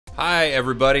Hi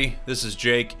everybody, this is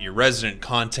Jake, your resident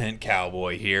content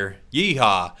cowboy here.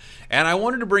 Yeehaw! And I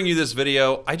wanted to bring you this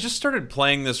video. I just started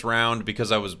playing this round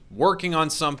because I was working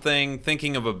on something,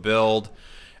 thinking of a build,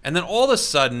 and then all of a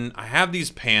sudden I have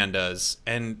these pandas,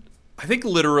 and I think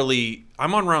literally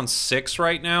I'm on round 6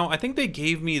 right now. I think they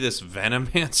gave me this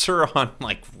Venomancer on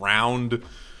like round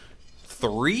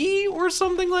 3 or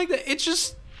something like that. It's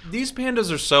just, these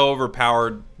pandas are so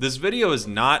overpowered. This video is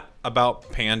not about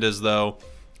pandas though.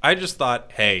 I just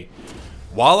thought, hey,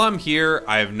 while I'm here,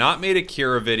 I have not made a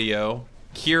Kira video.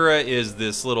 Kira is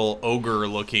this little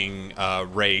ogre-looking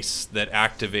race that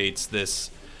activates this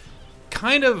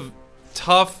kind of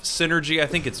tough synergy. I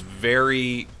think it's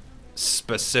very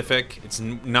specific. It's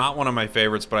not one of my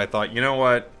favorites, but I thought, you know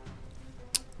what?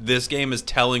 This game is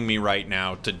telling me right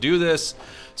now to do this,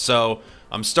 so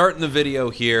I'm starting the video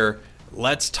here.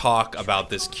 Let's talk about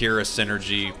this Kira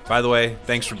synergy. By the way,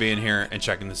 thanks for being here and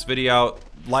checking this video out.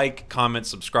 Like, comment,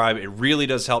 subscribe. It really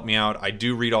does help me out. I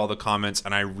do read all the comments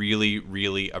and I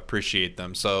really appreciate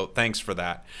them. So thanks for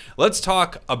that. Let's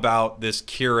talk about this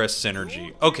Kira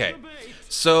synergy. Okay,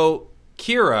 so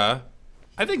Kira,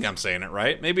 I think I'm saying it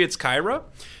right. Maybe it's Kyra.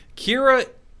 Kira,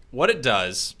 what it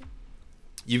does,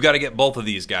 you've got to get both of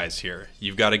these guys here.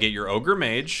 You've got to get your Ogre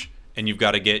Mage and you've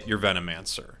got to get your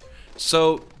Venomancer.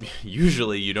 So,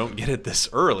 usually you don't get it this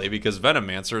early because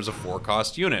Venomancer is a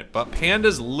 4-cost unit, but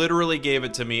Pandas literally gave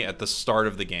it to me at the start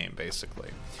of the game, basically.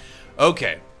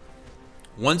 Okay,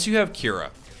 once you have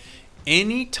Kira,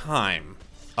 anytime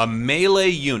a melee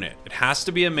unit, it has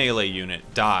to be a melee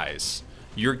unit, dies,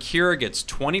 your Kira gets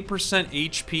 20%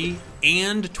 HP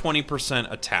and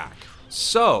 20% attack.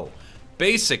 So,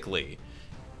 basically,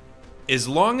 as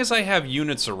long as I have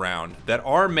units around that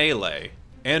are melee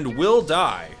and will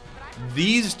die,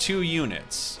 these two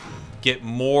units get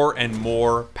more and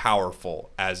more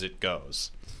powerful as it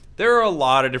goes. There are a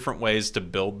lot of different ways to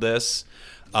build this.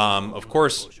 Of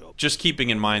course, just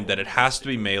keeping in mind that it has to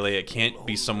be melee. It can't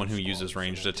be someone who uses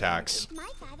ranged attacks.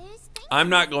 I'm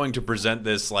not going to present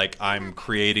this like I'm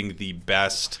creating the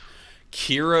best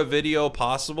Kira video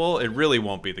possible. It really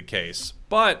won't be the case.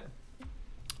 But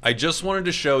I just wanted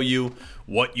to show you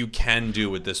what you can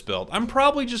do with this build. I'm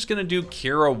probably just going to do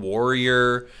Kira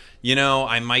Warrior. You know,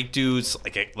 I might do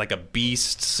like a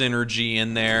beast synergy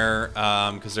in there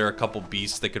because there are a couple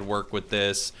beasts that could work with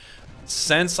this.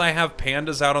 Since I have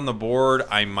pandas out on the board,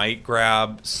 I might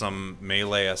grab some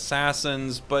melee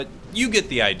assassins, but you get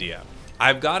the idea.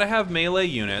 I've got to have melee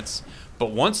units, but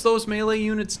once those melee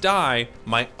units die,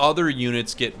 my other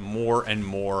units get more and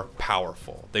more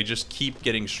powerful. They just keep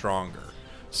getting stronger.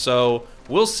 So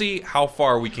we'll see how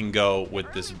far we can go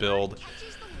with this build.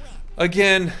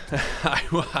 Again,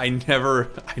 I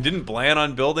didn't plan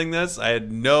on building this. I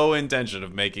had no intention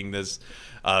of making this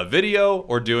video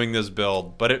or doing this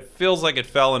build, but it feels like it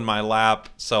fell in my lap,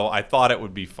 so I thought it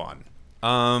would be fun.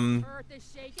 I'm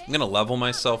gonna level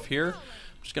myself here.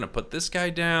 I'm just gonna put this guy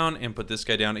down and put this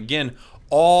guy down. Again,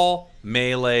 all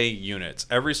melee units,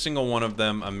 every single one of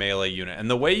them a melee unit. And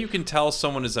the way you can tell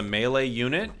someone is a melee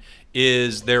unit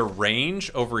is their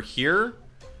range over here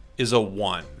is a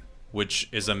 1. Which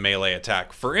is a melee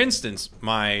attack. For instance,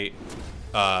 my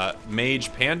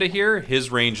Mage Panda here, his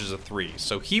range is a 3.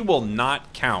 So he will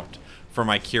not count for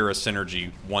my Kira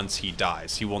synergy once he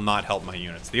dies. He will not help my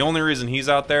units. The only reason he's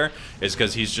out there is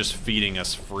because he's just feeding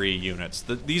us free units.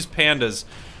 These pandas,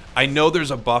 I know there's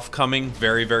a buff coming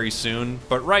very soon,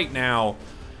 but right now,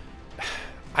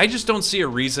 I just don't see a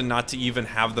reason not to even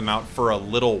have them out for a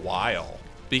little while.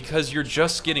 Because you're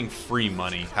just getting free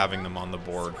money having them on the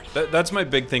board. That's my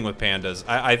big thing with pandas.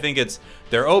 I think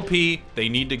they're OP, they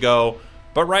need to go,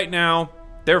 but right now,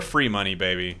 they're free money,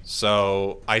 baby.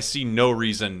 So I see no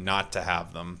reason not to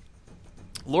have them.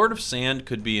 Lord of Sand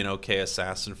could be an okay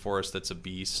assassin for us that's a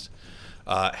beast.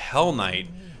 Hell Knight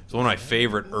is one of my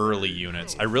favorite early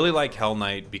units. I really like Hell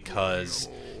Knight because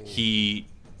he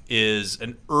is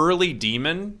an early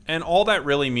demon, and all that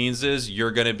really means is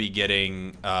you're going to be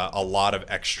getting a lot of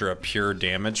extra pure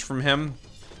damage from him.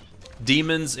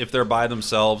 Demons, if they're by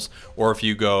themselves, or if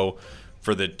you go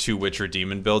for the 2 Witcher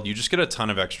demon build, you just get a ton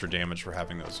of extra damage for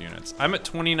having those units. I'm at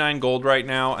 29 gold right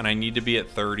now, and I need to be at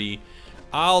 30.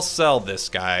 I'll sell this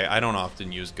guy. I don't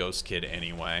often use Ghost Kid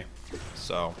anyway.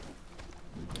 So,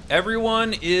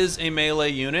 everyone is a melee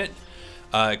unit.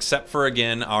 Except for,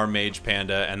 again, our Mage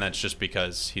Panda, and that's just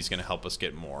because he's going to help us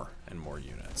get more and more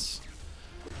units.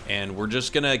 And we're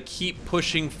just going to keep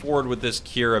pushing forward with this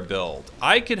Kira build.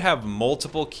 I could have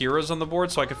multiple Kiras on the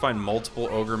board, so I could find multiple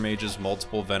Ogre Mages,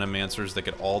 multiple Venomancers that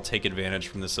could all take advantage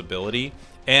from this ability.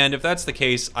 And if that's the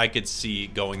case, I could see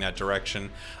going that direction.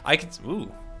 I could... Ooh,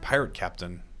 Pirate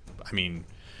Captain. I mean,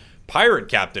 Pirate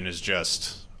Captain is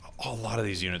just... a lot of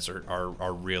these units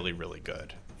are really, really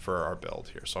good for our build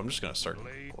here. So I'm just going to start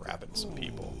grabbing some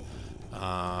people.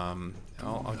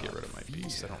 I'll get rid of my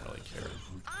beast. I don't really care.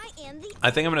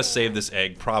 I think I'm going to save this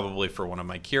egg probably for one of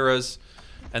my Kiras.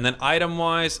 And then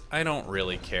item-wise, I don't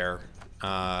really care.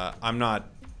 I'm not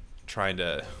trying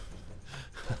to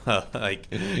like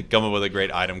come up with a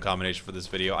great item combination for this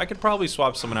video. I could probably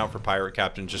swap someone out for Pirate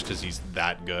Captain just because he's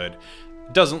that good.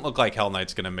 Doesn't look like Hell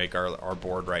Knight's going to make our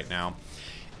board right now.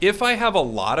 If I have a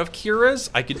lot of Kiras,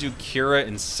 I could do Kira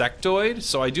Insectoid.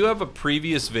 So I do have a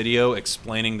previous video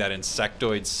explaining that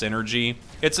Insectoid synergy.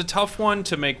 It's a tough one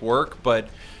to make work, but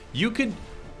you could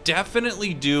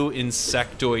definitely do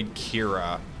Insectoid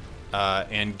Kira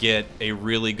and get a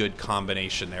really good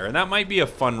combination there. And that might be a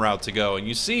fun route to go. And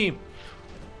you see,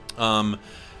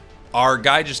 our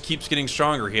guy just keeps getting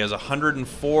stronger. He has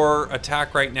 104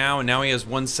 attack right now, and now he has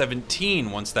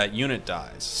 117 once that unit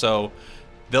dies. So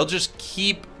they'll just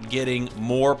keep getting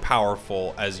more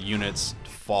powerful as units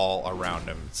fall around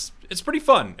him. It's pretty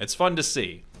fun. It's fun to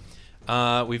see.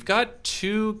 We've got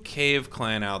 2 Cave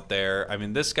Clan out there. I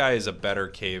mean, this guy is a better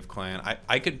Cave Clan.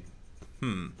 I could...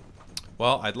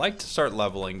 Well, I'd like to start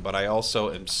leveling, but I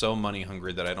also am so money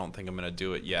hungry that I don't think I'm going to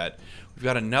do it yet. We've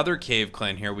got another Cave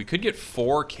Clan here. We could get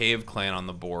 4 Cave Clan on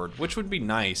the board, which would be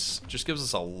nice. Just gives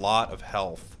us a lot of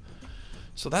health.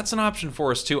 So that's an option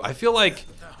for us, too. I feel like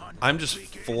I'm just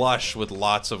flush with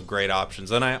lots of great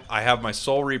options. Then I have my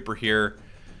Soul Reaper here.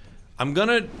 I'm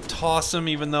gonna toss him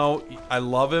even though I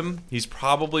love him. He's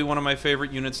probably one of my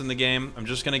favorite units in the game. I'm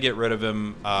just gonna get rid of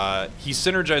him. He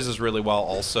synergizes really well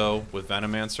also with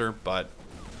Venomancer, but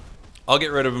I'll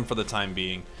get rid of him for the time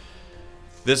being.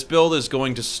 This build is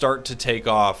going to start to take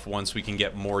off once we can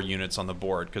get more units on the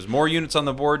board, because more units on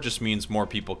the board just means more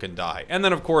people can die. And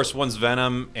then, of course, once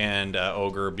Venom and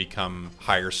Ogre become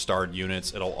higher starred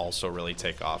units, it'll also really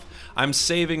take off. I'm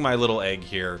saving my little egg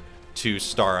here to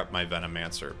star up my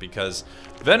Venomancer, because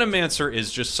Venomancer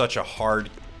is just such a hard,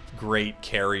 great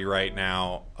carry right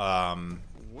now.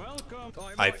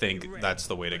 I think that's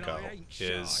the way to go,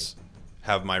 is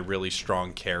have my really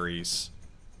strong carries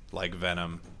like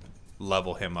Venom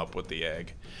level him up with the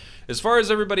egg. As far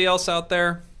as everybody else out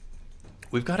there,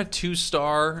 we've got a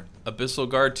 2-star Abyssal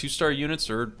Guard. 2-star units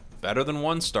are better than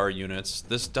 1-star units.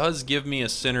 This does give me a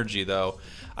synergy though.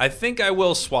 I think I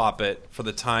will swap it for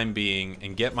the time being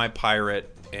and get my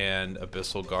Pirate and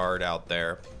Abyssal Guard out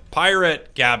there.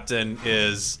 Pirate Captain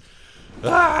is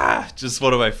just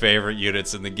one of my favorite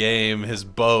units in the game. His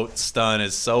boat stun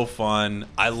is so fun.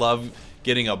 I love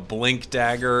getting a blink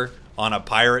dagger on a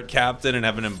Pirate Captain and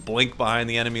having him blink behind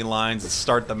the enemy lines and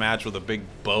start the match with a big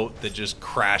boat that just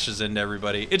crashes into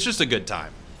everybody. It's just a good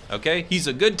time, okay? He's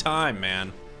a good time,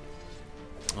 man.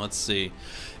 Let's see.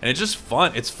 And it's just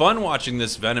fun. It's fun watching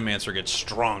this Venomancer get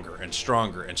stronger and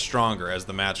stronger and stronger as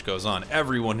the match goes on.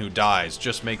 Everyone who dies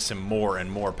just makes him more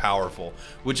and more powerful,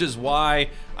 which is why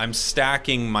I'm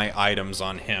stacking my items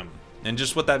on him. And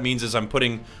just what that means is I'm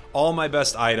putting all my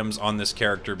best items on this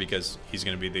character because he's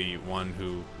going to be the one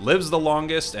who lives the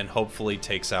longest and hopefully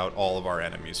takes out all of our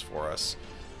enemies for us.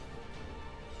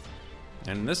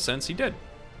 And in this sense, he did.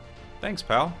 Thanks,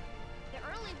 pal.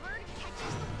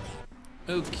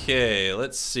 Okay,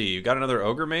 let's see. You got another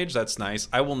Ogre Mage? That's nice.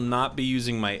 I will not be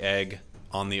using my egg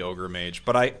on the Ogre Mage,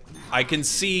 but I can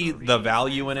see the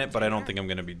value in it, but I don't think I'm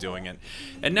going to be doing it.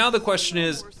 And now the question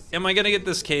is, am I going to get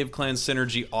this Cave Clan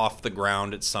synergy off the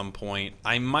ground at some point?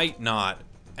 I might not,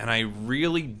 and I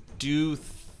really do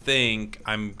think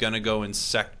I'm going to go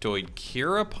Insectoid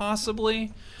Kira,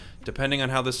 possibly, depending on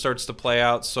how this starts to play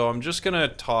out. So I'm just going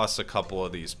to toss a couple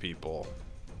of these people.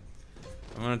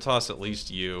 I'm going to toss at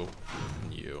least you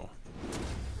and you.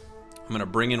 I'm going to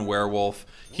bring in Werewolf.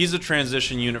 He's a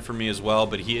transition unit for me as well,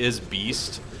 but he is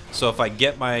Beast. So if I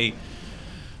get my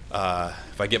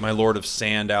Lord of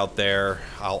Sand out there,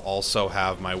 I'll also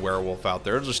have my Werewolf out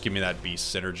there. It'll just give me that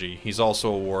Beast synergy. He's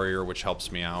also a warrior, which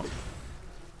helps me out.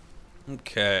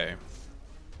 Okay.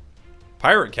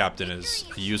 Pirate Captain is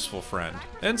a useful friend.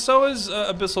 And so is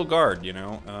Abyssal Guard, you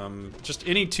know. Just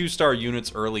any 2-star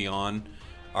units early on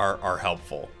are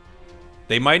helpful.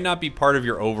 They might not be part of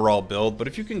your overall build, but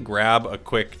if you can grab a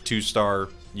quick 2-star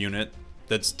unit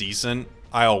that's decent,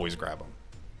 I always grab them.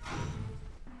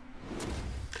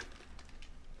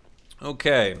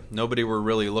 Okay, nobody we're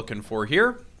really looking for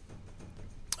here.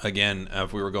 Again,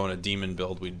 if we were going a demon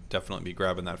build, we'd definitely be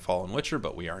grabbing that Fallen Witcher,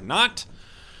 but we are not.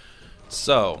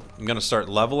 So, I'm going to start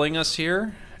leveling us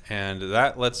here, and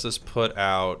that lets us put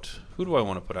out... Who do I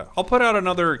want to put out? I'll put out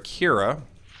another Kira.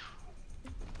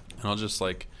 And I'll just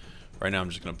like, right now I'm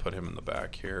just going to put him in the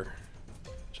back here.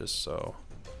 Just so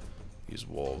These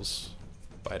wolves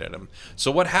bite at him. So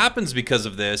what happens because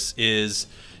of this is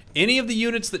any of the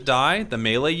units that die, the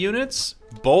melee units,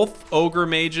 both Ogre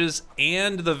Mages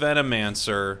and the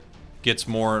Venomancer gets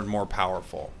more and more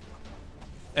powerful.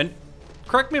 And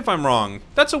correct me if I'm wrong,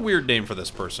 that's a weird name for this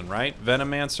person, right?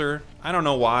 Venomancer. I don't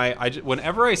know why.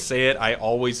 Whenever I say it, I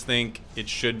always think it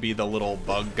should be the little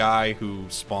bug guy who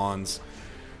spawns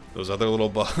those other little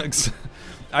bugs.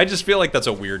 I just feel like that's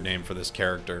a weird name for this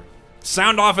character.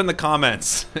 Sound off in the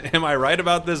comments. Am I right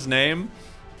about this name?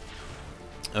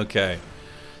 Okay.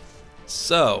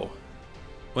 So,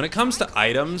 when it comes to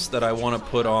items that I want to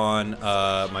put on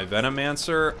my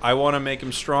Venomancer, I want to make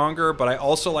him stronger, but I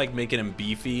also like making him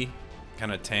beefy,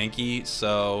 kind of tanky.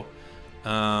 So,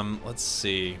 let's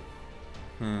see.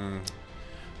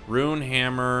 Rune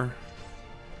Hammer.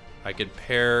 I could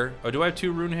pair... Oh, do I have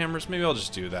 2 Rune Hammers? Maybe I'll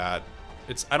just do that.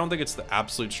 I don't think it's the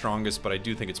absolute strongest, but I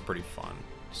do think it's pretty fun.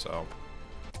 So,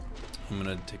 I'm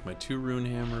going to take my 2 Rune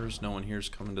Hammers. No one here's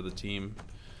coming to the team.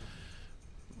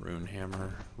 Rune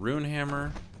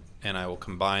Hammer, and I will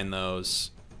combine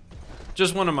those.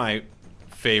 Just one of my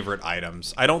favorite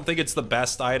items. I don't think it's the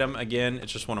best item, again,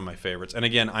 it's just one of my favorites. And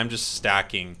again, I'm just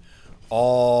stacking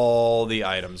all the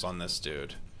items on this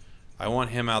dude. I want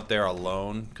him out there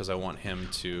alone, because I want him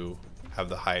to have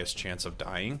the highest chance of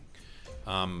dying.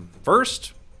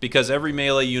 First, because every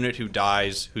melee unit who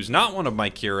dies, who's not one of my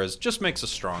Kiras, just makes us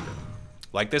stronger.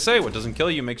 Like they say, what doesn't kill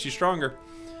you makes you stronger.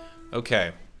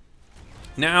 Okay.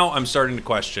 Now I'm starting to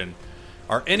question,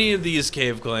 are any of these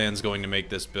cave clans going to make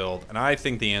this build? And I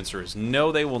think the answer is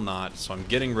no, they will not, so I'm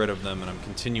getting rid of them and I'm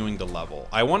continuing to level.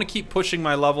 I want to keep pushing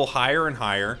my level higher and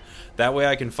higher. That way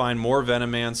I can find more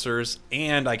Venomancers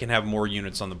and I can have more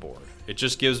units on the board. It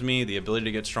just gives me the ability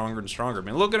to get stronger and stronger. I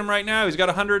mean, look at him right now, he's got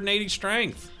 180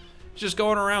 strength. He's just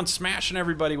going around smashing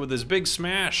everybody with his big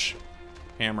smash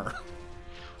hammer.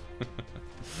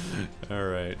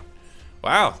 Alright.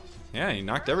 Wow. Yeah, he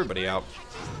knocked everybody out.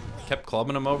 Kept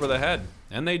clubbing them over the head.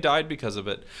 And they died because of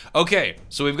it. Okay,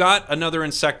 so we've got another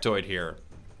Insectoid here.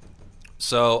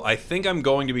 So I think I'm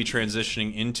going to be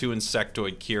transitioning into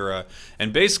Insectoid Kira.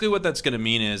 And basically what that's going to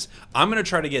mean is I'm going to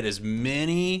try to get as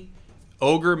many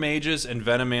Ogre Mages and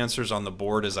Venomancers on the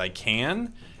board as I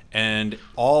can. And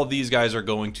all of these guys are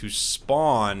going to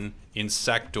spawn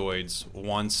Insectoids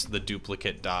once the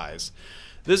duplicate dies.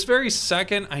 This very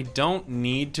second, I don't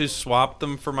need to swap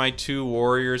them for my 2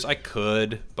 warriors. I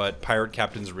could, but Pirate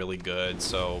Captain's really good,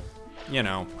 so, you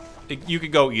know, you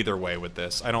could go either way with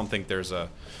this. I don't think there's a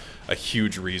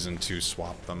huge reason to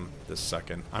swap them this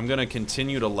second. I'm going to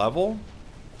continue to level,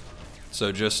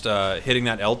 so just hitting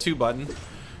that L2 button,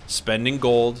 spending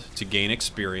gold to gain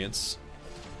experience.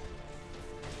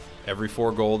 Every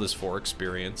 4 gold is 4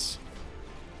 experience.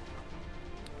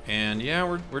 And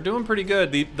yeah, we're doing pretty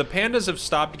good. The pandas have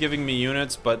stopped giving me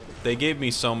units, but they gave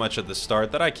me so much at the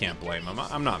start that I can't blame them.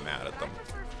 I'm not mad at them.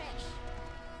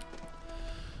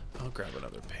 I'll grab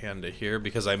another panda here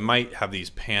because I might have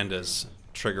these pandas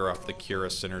trigger off the Kira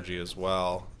synergy as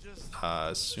well.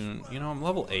 Soon, you know, I'm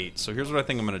level 8, so here's what I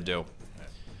think I'm gonna do.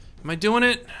 Am I doing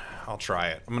it? I'll try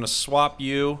it. I'm gonna swap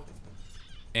you,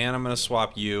 and I'm gonna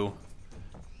swap you,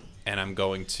 and I'm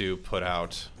going to put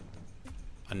out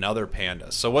another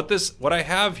panda. So what I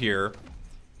have here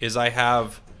is I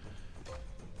have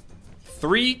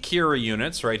 3 Kira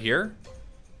units right here,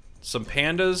 some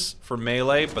pandas for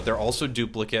melee, but they're also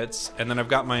duplicates, and then I've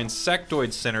got my Insectoid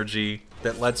synergy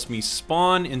that lets me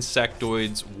spawn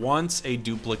Insectoids once a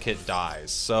duplicate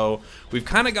dies. So we've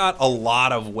kind of got a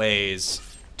lot of ways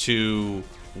to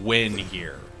win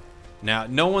here. Now,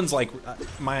 no one's like,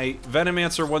 my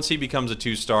Venomancer, once he becomes a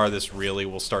 2-star, this really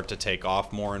will start to take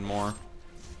off more and more.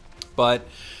 But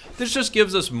this just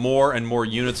gives us more and more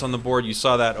units on the board. You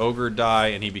saw that ogre die,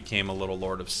 and he became a little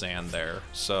Lord of Sand there.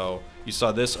 So you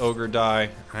saw this ogre die.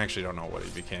 I actually don't know what he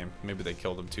became. Maybe they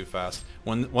killed him too fast.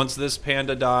 Once this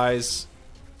panda dies,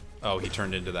 oh, he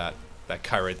turned into that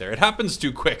guy right there. It happens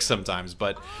too quick sometimes,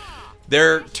 but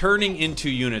they're turning into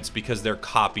units because they're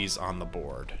copies on the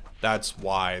board. That's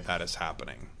why that is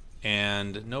happening.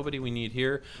 And nobody we need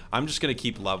here. I'm just going to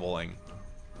keep leveling.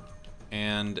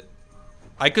 And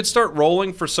I could start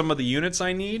rolling for some of the units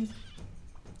I need.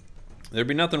 There'd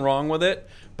be nothing wrong with it,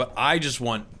 but I just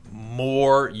want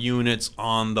more units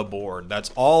on the board. That's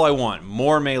all I want.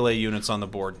 More melee units on the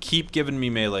board. Keep giving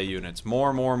me melee units.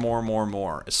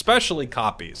 More. Especially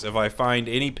copies. If I find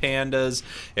any pandas,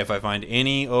 if I find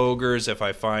any ogres, if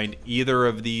I find either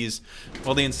of these,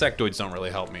 well, the Insectoids don't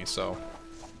really help me, so.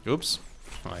 Oops.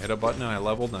 I hit a button and I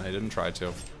leveled and I didn't try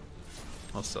to.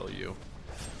 I'll sell you.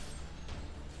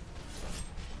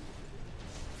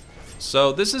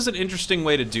 So this is an interesting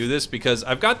way to do this because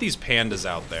I've got these pandas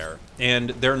out there,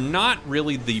 and they're not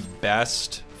really the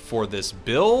best for this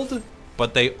build,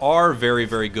 but they are very,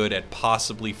 very good at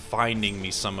possibly finding me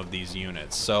some of these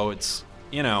units. So it's,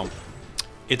 you know,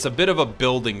 it's a bit of a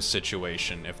building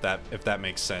situation, if that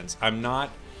makes sense. I'm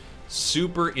not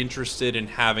super interested in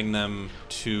having them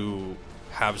to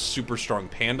have super strong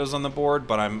pandas on the board,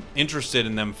 but I'm interested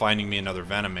in them finding me another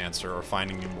Venomancer or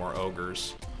finding me more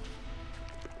ogres.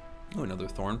 Oh, another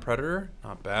Thorn Predator,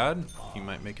 not bad. He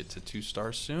might make it to 2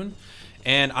 stars soon.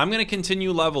 And I'm gonna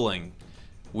continue leveling.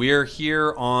 We're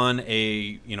here on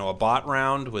a bot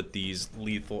round with these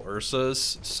lethal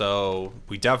Ursas, so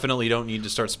we definitely don't need to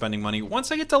start spending money.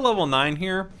 Once I get to level 9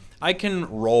 here, I can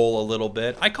roll a little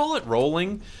bit. I call it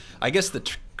rolling. I guess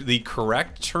the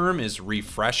correct term is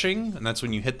refreshing, and that's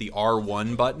when you hit the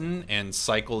R1 button and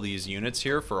cycle these units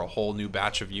here for a whole new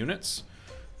batch of units.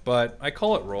 But I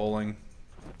call it rolling.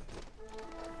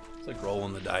 It's like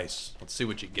rolling the dice. Let's see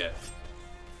what you get.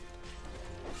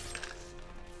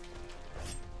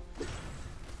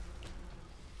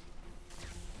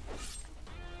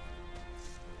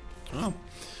 Oh,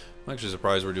 I'm actually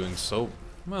surprised we're doing so,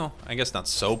 well, I guess not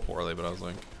so poorly, but I was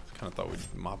like, I kind of thought we'd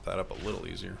mop that up a little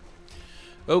easier.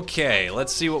 Okay,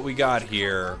 let's see what we got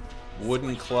here.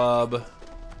 Wooden club,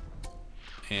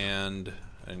 and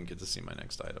I didn't get to see my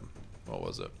next item. What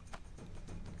was it?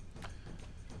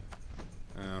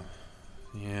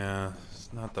 Yeah,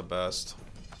 it's not the best.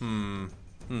 I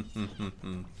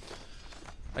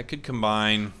could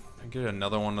combine. I get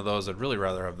another one of those. I'd really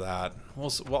rather have that.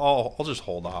 Well, I'll just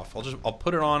hold off. I'll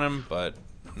put it on him, but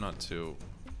I'm not too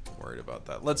worried about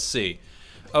that. Let's see.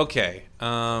 Okay. Oops.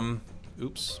 I'm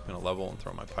gonna level and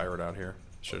throw my pirate out here.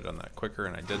 Should have done that quicker,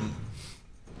 and I didn't.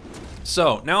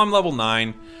 So now I'm level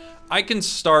 9. I can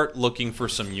start looking for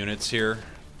some units here.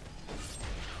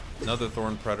 Another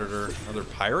Thorn Predator, another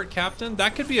Pirate Captain.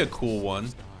 That could be a cool one.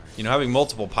 You know, having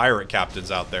multiple Pirate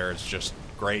Captains out there is just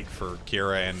great for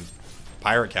Kira, and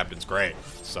Pirate Captain's great.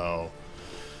 So,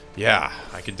 yeah,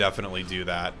 I could definitely do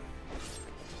that.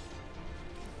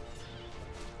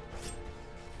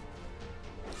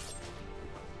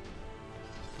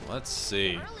 Let's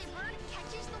see.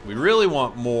 We really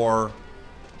want more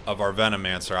of our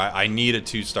Venomancer. I need a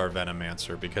 2-star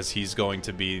Venomancer because he's going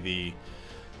to be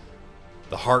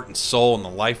the heart and soul and the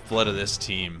lifeblood of this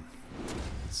team.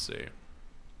 Let's see.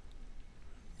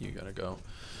 You gotta go.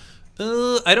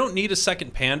 I don't need a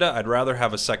second panda. I'd rather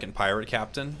have a second pirate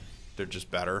captain. They're just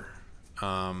better.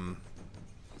 Move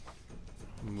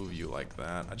you like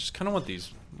that. I just kind of want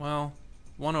these. Well,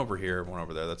 one over here, one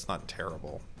over there. That's not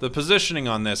terrible. The positioning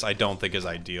on this I don't think is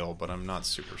ideal, but I'm not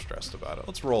super stressed about it.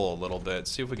 Let's roll a little bit.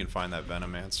 See if we can find that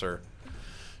Venomancer.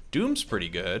 Doom's pretty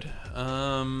good.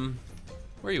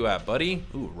 Where you at, buddy?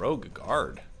 Ooh, Rogue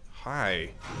Guard. Hi.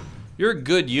 You're a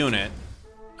good unit.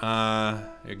 You're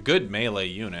a good melee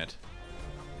unit.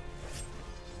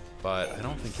 But I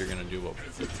don't think you're gonna do what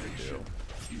we think you do.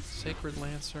 Sacred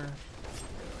Lancer.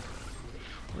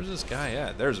 Where's this guy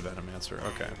at? There's a Venomancer.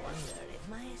 Okay.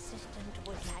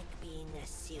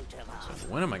 So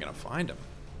when am I gonna find him?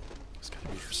 He's gotta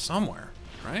be here somewhere,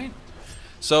 right?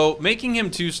 So making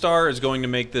him 2-star is going to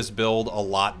make this build a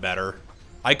lot better.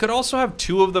 I could also have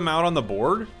 2 of them out on the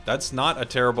board. That's not a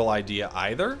terrible idea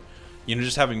either. You know,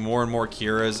 just having more and more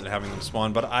Kiras and having them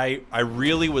spawn. But I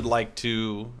really would like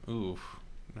to... Ooh,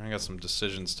 I got some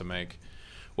decisions to make.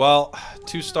 Well,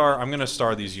 2-star, I'm going to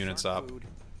star these units up.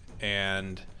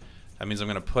 And that means I'm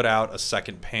going to put out a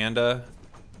second panda.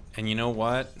 And you know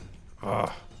what?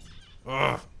 What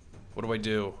do I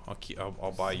do?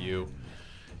 I'll buy you.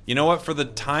 You know what? For the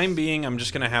time being, I'm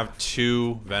just going to have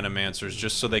 2 Venomancers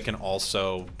just so they can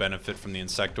also benefit from the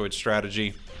Insectoid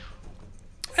strategy.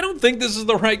 I don't think this is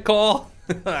the right call.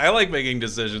 I like making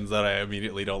decisions that I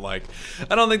immediately don't like.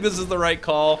 I don't think this is the right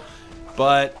call,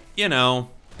 but, you know,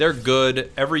 they're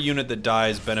good. Every unit that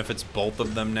dies benefits both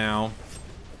of them now.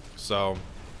 So,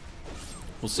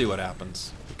 we'll see what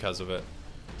happens because of it.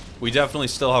 We definitely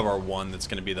still have our one that's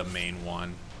going to be the main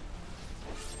one.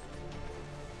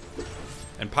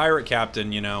 And Pirate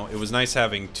Captain, you know, it was nice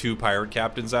having 2 Pirate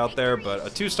Captains out there, but a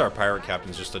 2-star Pirate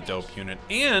Captain's just a dope unit.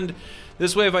 And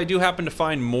this way, if I do happen to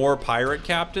find more Pirate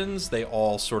Captains, they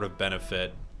all sort of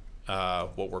benefit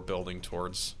what we're building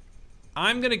towards.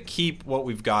 I'm going to keep what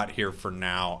we've got here for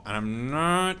now, and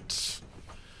I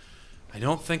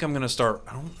don't think I'm going to start...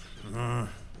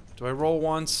 do I roll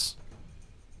once?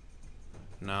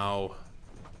 No.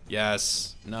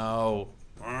 Yes. No.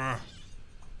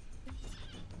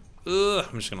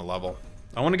 I'm just gonna level.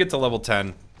 I want to get to level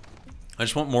 10. I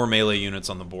just want more melee units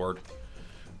on the board.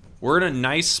 We're in a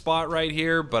nice spot right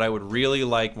here, but I would really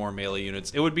like more melee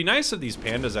units. It would be nice if these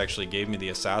pandas actually gave me the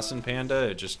assassin panda.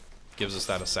 It just gives us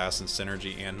that assassin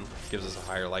synergy and gives us a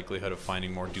higher likelihood of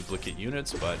finding more duplicate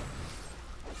units, but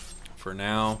for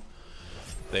now,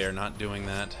 they are not doing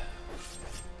that.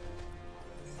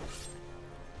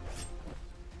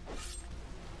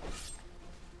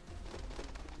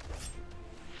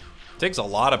 Takes a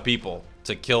lot of people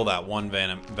to kill that one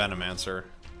Venomancer,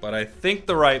 but I think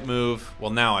the right move. Well,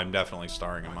 now I'm definitely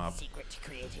starring him up.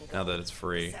 Now that it's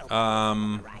free,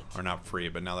 or not free,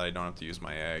 but now that I don't have to use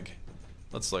my egg.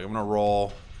 Let's look. I'm gonna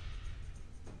roll.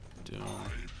 Doom.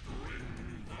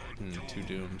 2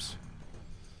 dooms.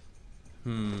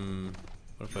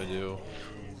 What if I do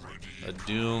a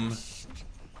doom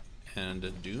and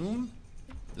a doom?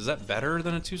 Is that better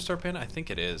than a 2-star panda? I think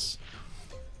it is.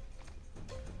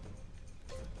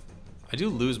 I do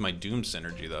lose my doom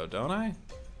synergy though, don't I?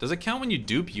 Does it count when you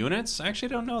dupe units? I actually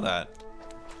don't know that.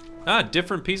 Ah,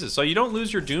 different pieces. So you don't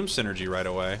lose your doom synergy right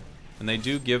away. And they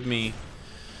do give me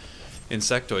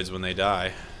insectoids when they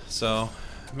die. So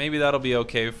maybe that'll be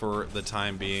okay for the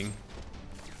time being.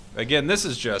 Again, this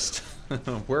is just,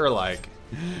 we're like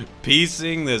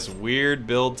piecing this weird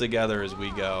build together as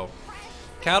we go.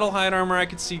 Cattle hide armor, I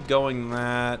could see going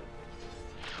that.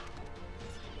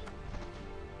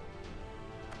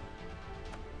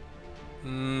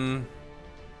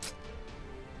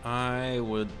 I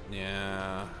would,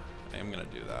 yeah, I am gonna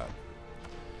do that.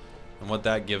 And what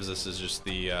that gives us is just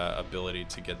the ability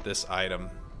to get this item.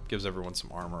 Gives everyone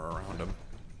some armor around them.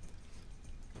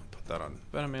 Put that on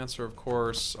Venomancer, of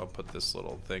course. I'll put this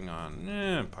little thing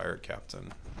on Pirate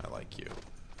Captain. I like you.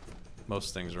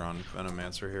 Most things are on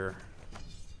Venomancer here.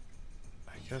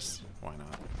 I guess, why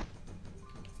not?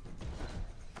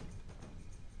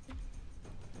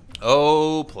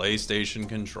 Oh, PlayStation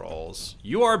controls.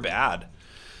 You are bad.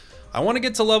 I want to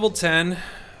get to level 10.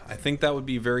 I think that would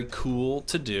be very cool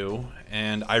to do.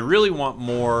 And I really want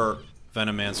more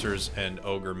Venomancers and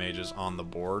Ogre Mages on the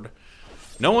board.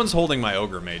 No one's holding my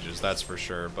Ogre Mages, that's for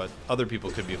sure. But other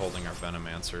people could be holding our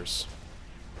Venomancers.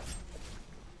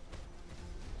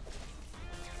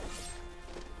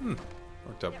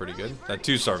 Worked out pretty good. That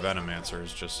 2-star Venomancer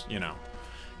is just, you know,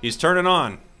 he's turning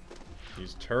on.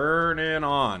 He's turning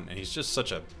on. And he's just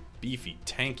such a beefy,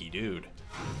 tanky dude.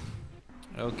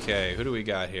 Okay, who do we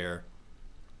got here?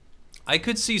 I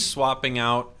could see swapping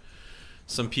out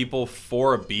some people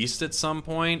for a beast at some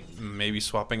point. Maybe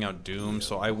swapping out Doom.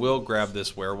 So I will grab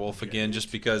this werewolf again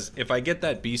just because if I get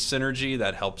that beast synergy,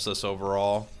 that helps us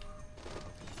overall.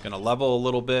 Gonna level a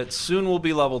little bit. Soon we'll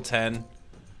be level 10.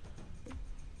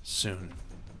 Soon.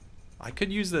 I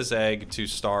could use this egg to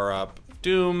star up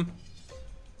Doom,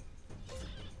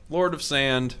 Lord of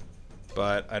Sand,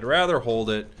 but I'd rather hold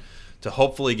it to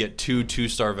hopefully get 2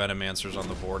 2-star Venomancers on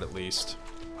the board at least.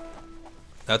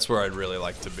 That's where I'd really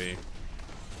like to be.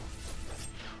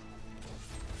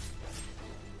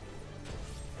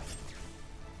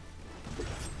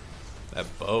 That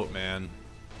boat, man.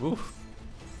 Woo.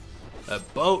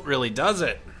 That boat really does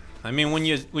it. I mean, when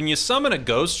you summon a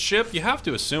ghost ship, you have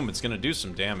to assume it's going to do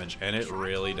some damage, and it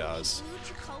really does.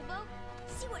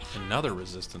 Another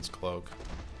resistance cloak.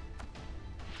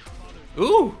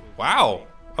 Ooh, wow.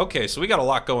 Okay, so we got a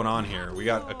lot going on here. We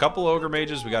got a couple Ogre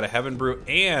Mages, we got a Heaven Brute,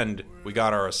 and we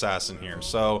got our Assassin here.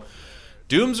 So,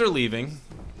 Dooms are leaving.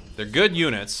 They're good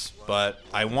units, but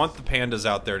I want the Pandas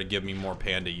out there to give me more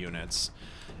Panda units.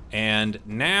 And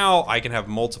now I can have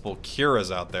multiple Kiras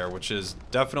out there, which is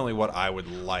definitely what I would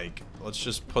like. Let's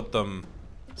just put them,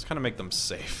 let's kind of make them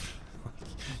safe.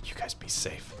 You guys be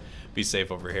safe. Be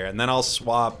safe over here. And then I'll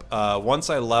swap, once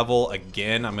I level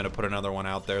again, I'm going to put another one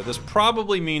out there. This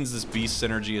probably means this beast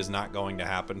synergy is not going to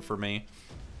happen for me.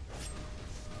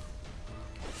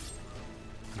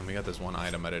 And we got this one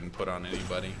item I didn't put on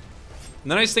anybody.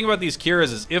 And the nice thing about these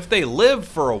Kiras is if they live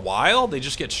for a while, they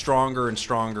just get stronger and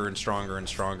stronger and stronger and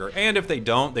stronger. And if they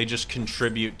don't, they just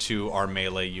contribute to our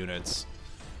melee units.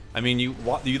 I mean, you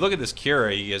look at this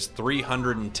Kira, he has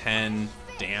 310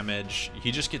 damage.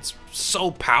 He just gets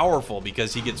so powerful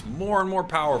because he gets more and more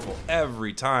powerful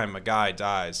every time a guy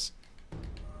dies.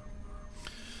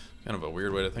 Kind of a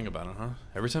weird way to think about it, huh?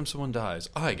 Every time someone dies,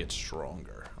 I get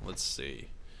stronger. Let's see.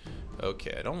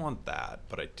 Okay, I don't want that,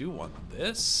 but I do want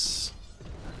this.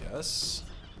 Yes.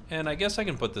 And I guess I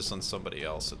can put this on somebody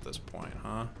else at this point,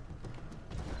 huh?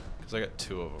 Because I got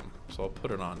 2 of them. So I'll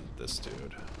put it on this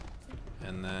dude.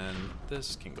 And then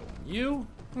this can go on you.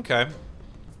 Okay.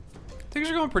 Things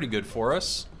are going pretty good for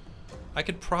us. I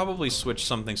could probably switch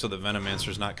something so that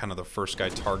Venomancer's not kind of the first guy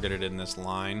targeted in this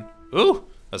line. Ooh!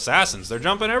 Assassins! They're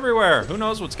jumping everywhere! Who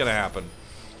knows what's gonna happen?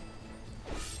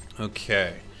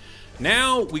 Okay.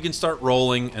 Now we can start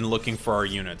rolling and looking for our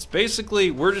units. Basically,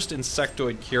 we're just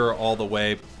Insectoid Kira all the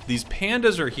way. These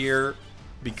pandas are here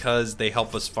because they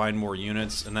help us find more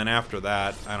units, and then after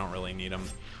that, I don't really need them.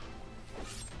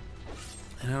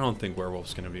 And I don't think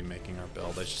Werewolf's going to be making our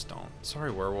build. I just don't. Sorry,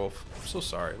 Werewolf. I'm so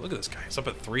sorry. Look at this guy. He's up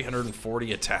at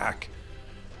 340 attack.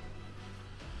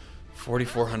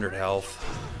 4,400 health.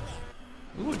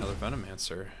 Ooh, another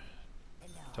Venomancer.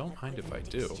 Don't mind if I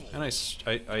do. And I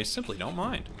simply don't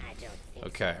mind.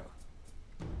 Okay.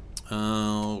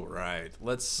 Alright.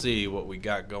 Let's see what we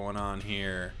got going on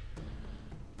here.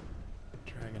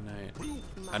 Dragon Knight.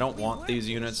 I don't want these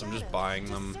units. I'm just buying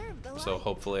them. So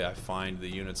hopefully I find the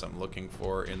units I'm looking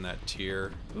for in that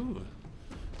tier. Ooh.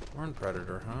 Thorn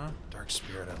Predator, huh? Dark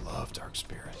Spirit. I love Dark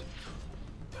Spirit.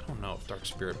 I don't know if Dark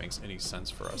Spirit makes any sense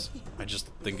for us. I just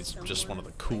think it's just one of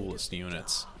the coolest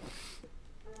units.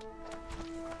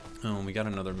 Oh, we got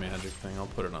another magic thing. I'll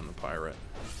put it on the pirate.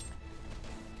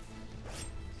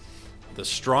 The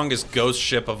strongest ghost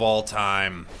ship of all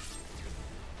time.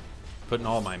 Putting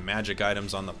all my magic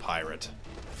items on the pirate.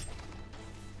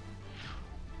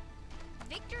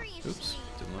 Oops,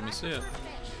 didn't let me see it.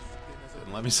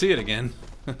 Didn't let me see it again.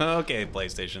 Okay,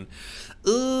 PlayStation.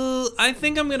 I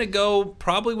think I'm gonna go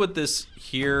probably with this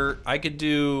here. I could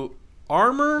do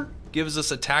armor, gives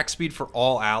us attack speed for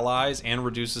all allies and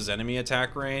reduces enemy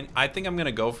attack range. I think I'm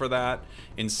gonna go for that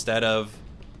instead of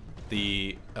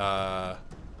the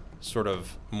sort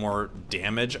of more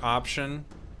damage option.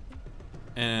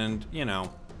 And, you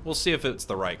know, we'll see if it's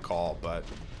the right call, but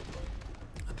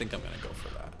I think I'm gonna go for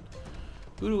that.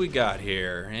 Who do we got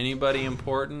here? Anybody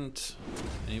important?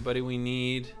 Anybody we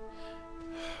need?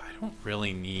 I don't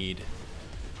really need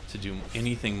to do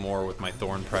anything more with my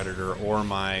Thorn Predator or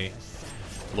my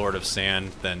Lord of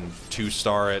Sand than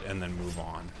 2-star it and then move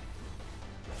on.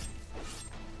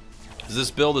 This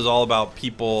build is all about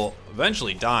people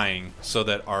eventually dying so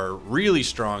that our really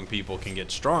strong people can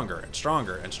get stronger and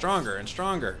stronger and stronger and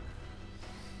stronger.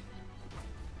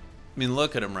 I mean,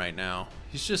 look at him right now.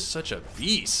 He's just such a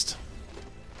beast.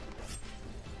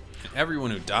 And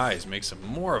everyone who dies makes him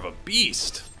more of a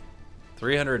beast.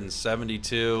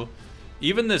 372.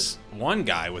 Even this one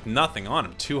guy with nothing on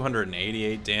him,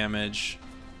 288 damage.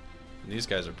 And these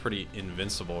guys are pretty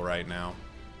invincible right now.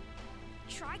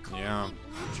 Yeah.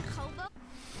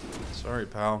 Sorry,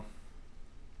 pal.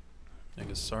 I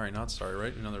guess sorry, not sorry,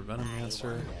 right? Another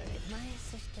Venomancer.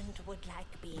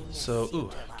 So,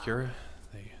 ooh, Kira,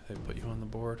 they put you on the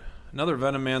board. Another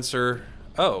Venomancer.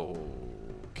 Oh,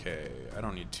 okay. I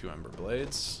don't need 2 Ember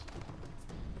Blades.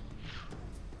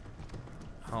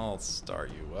 I'll star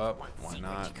you up. Why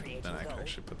not? Then I can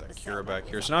actually put that Kira back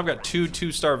here. So now I've got 2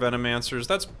 2-star Venomancers.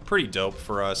 That's pretty dope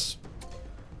for us.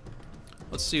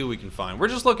 Let's see who we can find. We're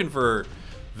just looking for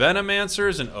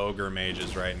Venomancers and Ogre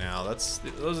Mages right now. Those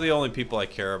are the only people I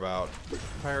care about.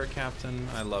 Pirate Captain,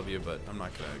 I love you, but I'm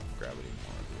not gonna grab any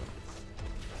more of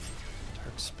you.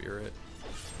 Dark Spirit.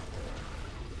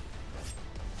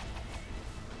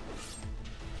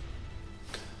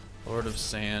 Lord of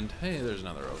Sand. Hey, there's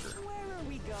another Ogre.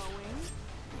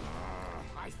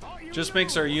 Just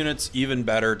makes our units even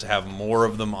better to have more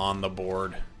of them on the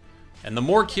board. And the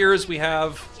more Kiras we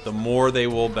have, the more they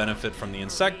will benefit from the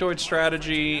Insectoid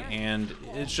strategy, and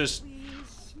it's just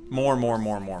more. In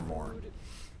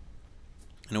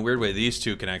a weird way, these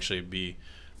two can actually be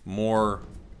more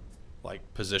like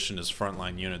positioned as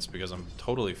frontline units because I'm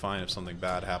totally fine if something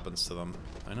bad happens to them.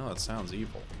 I know that sounds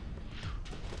evil.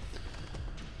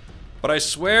 But I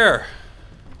swear,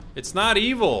 it's not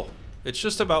evil. It's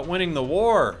just about winning the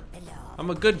war.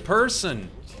 I'm a good person.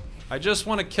 I just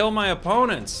want to kill my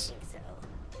opponents.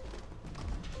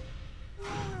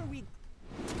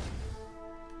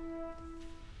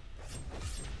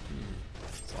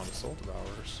 It's on Soul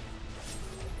Devourers.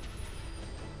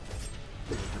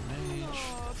 Mage.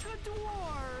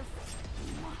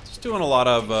 Just doing a lot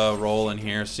of rolling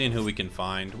here, seeing who we can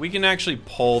find. We can actually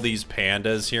pull these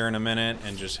pandas here in a minute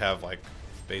and just have like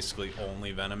basically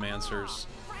only Venomancers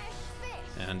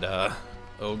and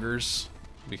ogres.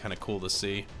 It'd be kind of cool to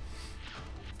see.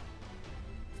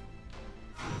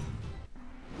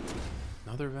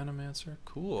 Another Venomancer?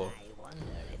 Cool.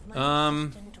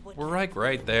 We're like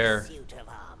right there.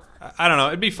 I don't know.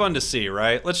 It'd be fun to see,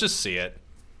 right? Let's just see it.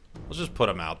 Let's just put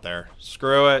them out there.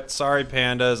 Screw it. Sorry,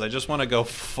 pandas. I just want to go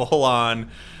full on.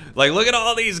 Like, look at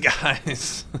all these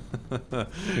guys.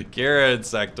 Kira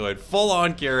Insectoid. Full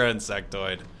on Kira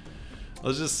Insectoid.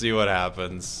 Let's just see what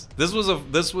happens. This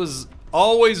was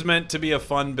always meant to be a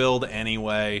fun build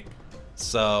anyway.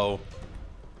 So,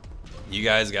 you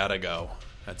guys gotta go.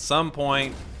 At some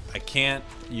point, I can't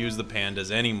use the pandas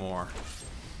anymore.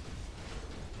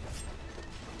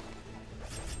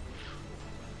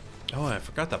 Oh, I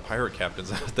forgot that pirate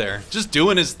captain's out there. Just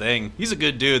doing his thing. He's a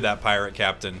good dude, that pirate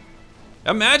captain.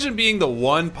 Imagine being the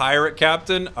one pirate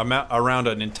captain around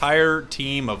an entire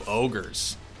team of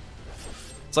ogres.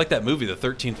 It's like that movie, The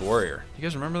 13th Warrior. You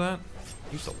guys remember that?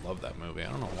 I used to love that movie. I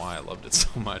don't know why I loved it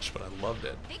so much, but I loved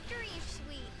it.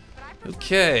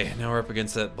 Okay, now we're up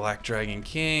against that Black Dragon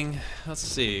King. Let's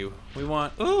see. We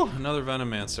want... Ooh, another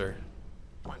Venomancer.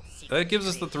 That gives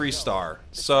us the 3-star.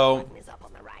 So,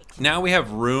 now we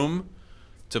have room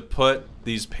to put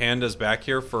these pandas back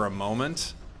here for a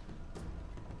moment.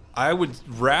 I would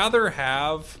rather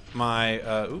have my...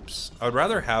 I would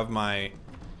rather have my...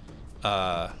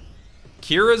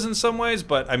 Kira's in some ways,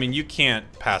 but, I mean, you can't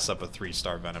pass up a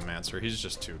 3-star Venomancer. He's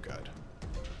just too good.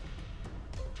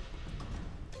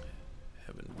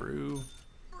 Brew.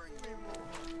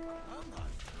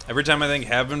 Every time I think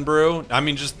Heaven Brew, I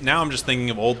mean, just now I'm just thinking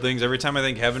of old things. Every time I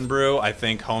think Heaven Brew, I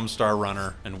think Homestar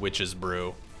Runner and Witch's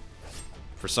Brew.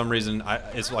 For some reason,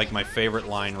 it's like my favorite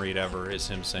line read ever is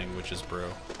him saying Witch's Brew.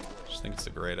 I just think it's the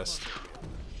greatest.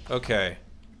 Okay.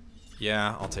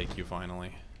 Yeah, I'll take you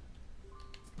finally.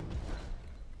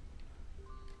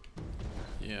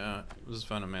 Yeah, this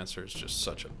Venomancer is just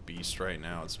such a beast right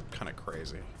now. It's kind of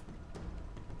crazy.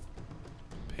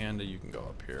 Panda, you can go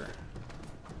up here.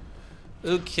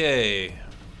 Okay.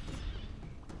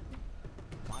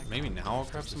 Maybe now I'll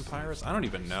grab some pirates? I don't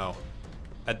even know.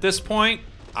 At this point,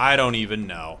 I don't even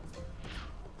know.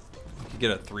 We could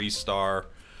get a 3-star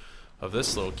of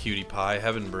this little cutie pie,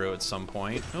 Heaven Brew, at some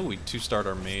point. Oh, we 2-starred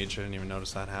our mage. I didn't even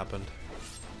notice that happened.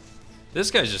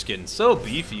 This guy's just getting so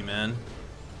beefy, man.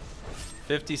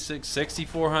 56,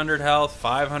 6,400 health,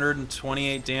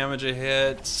 528 damage a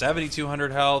hit,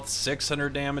 7,200 health,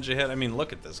 600 damage a hit. I mean,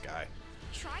 look at this guy.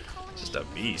 Just a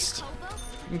beast.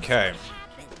 Okay.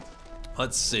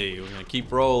 Let's see. We're going to keep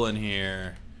rolling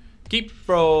here. Keep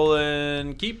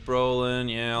rolling. Keep rolling.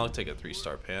 Yeah, I'll take a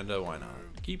 3-star panda. Why not?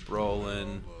 Keep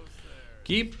rolling.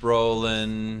 Keep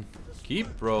rolling.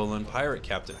 Keep rolling. Pirate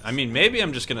captain. I mean, maybe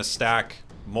I'm just going to stack...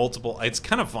 multiple. It's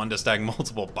kind of fun to stack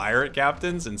multiple pirate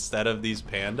captains instead of these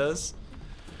pandas.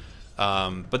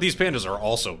 But these pandas are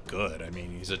also good. I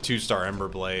mean, he's a 2-star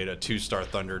Emberblade, a 2-star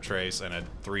Thunder Trace, and a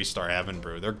 3-star Heaven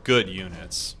Brew. They're good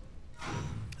units.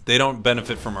 They don't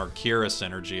benefit from our Kira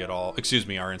synergy at all. Excuse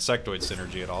me, our Insectoid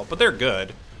synergy at all, but they're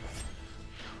good.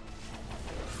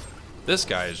 This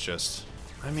guy is just,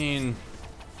 I mean,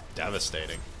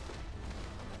 devastating.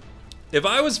 If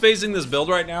I was facing this build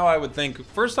right now, I would think,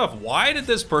 first off, why did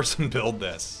this person build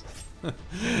this?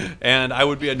 And I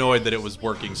would be annoyed that it was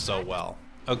working so well.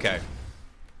 Okay.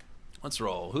 Let's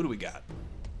roll. Who do we got?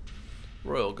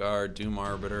 Royal Guard, Doom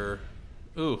Arbiter.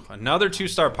 Ooh, another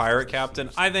 2-star Pirate Captain.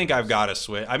 I think I've got to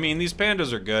switch. I mean, these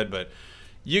pandas are good, but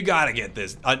you got to get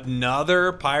this.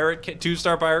 Another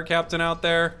 2-star Pirate Captain out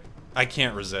there? I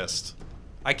can't resist.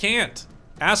 I can't.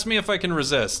 Ask me if I can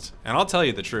resist, and I'll tell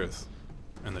you the truth.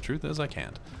 And the truth is, I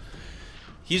can't.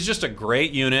 He's just a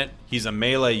great unit. He's a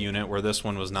melee unit, where this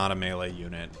one was not a melee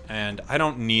unit. And I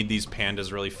don't need these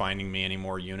pandas really finding me any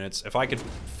more units. If I could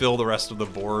fill the rest of the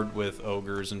board with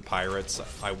ogres and pirates,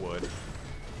 I would.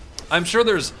 I'm sure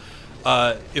there's...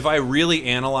 if I really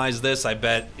analyze this, I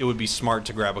bet it would be smart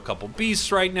to grab a couple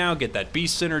beasts right now, get that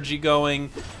beast synergy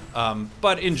going.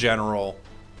 But in general,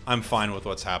 I'm fine with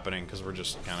what's happening, because we're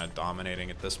just kind of dominating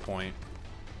at this point.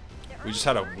 We just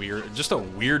had a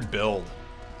weird build.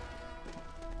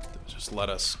 Just let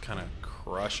us kind of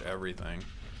crush everything.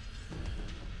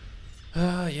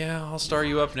 Yeah, I'll star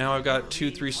you up now. I've got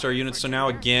 2 3-star units, so now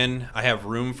again, I have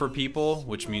room for people,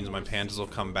 which means my pandas will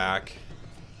come back,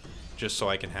 just so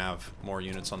I can have more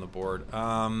units on the board. Who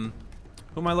am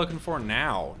I looking for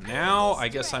now? Now, I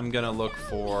guess I'm gonna look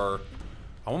for...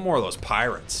 I want more of those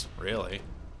pirates, really.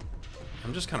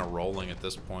 I'm just kind of rolling at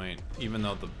this point, even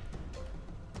though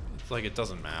it's like it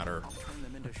doesn't matter.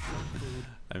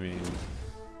 I mean...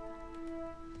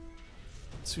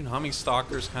 Tsunami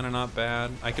Stalker's kind of not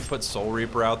bad. I could put Soul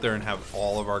Reaper out there and have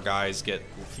all of our guys get,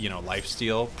 you know,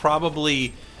 lifesteal.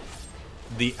 Probably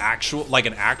the actual, like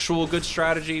an actual good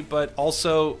strategy, but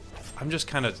also I'm just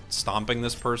kind of stomping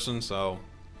this person, so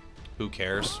who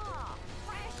cares?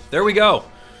 There we go.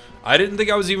 I didn't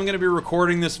think I was even going to be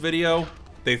recording this video.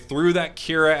 They threw that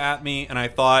Kira at me, and I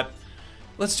thought,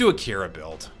 let's do a Kira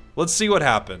build. Let's see what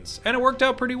happens. And it worked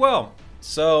out pretty well.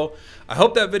 So, I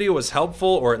hope that video was helpful,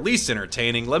 or at least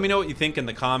entertaining. Let me know what you think in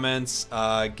the comments.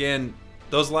 Again,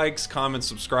 those likes, comments,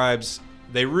 subscribes,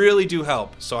 they really do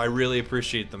help. So I really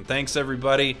appreciate them. Thanks,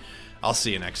 everybody. I'll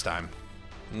see you next time.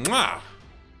 Mwah!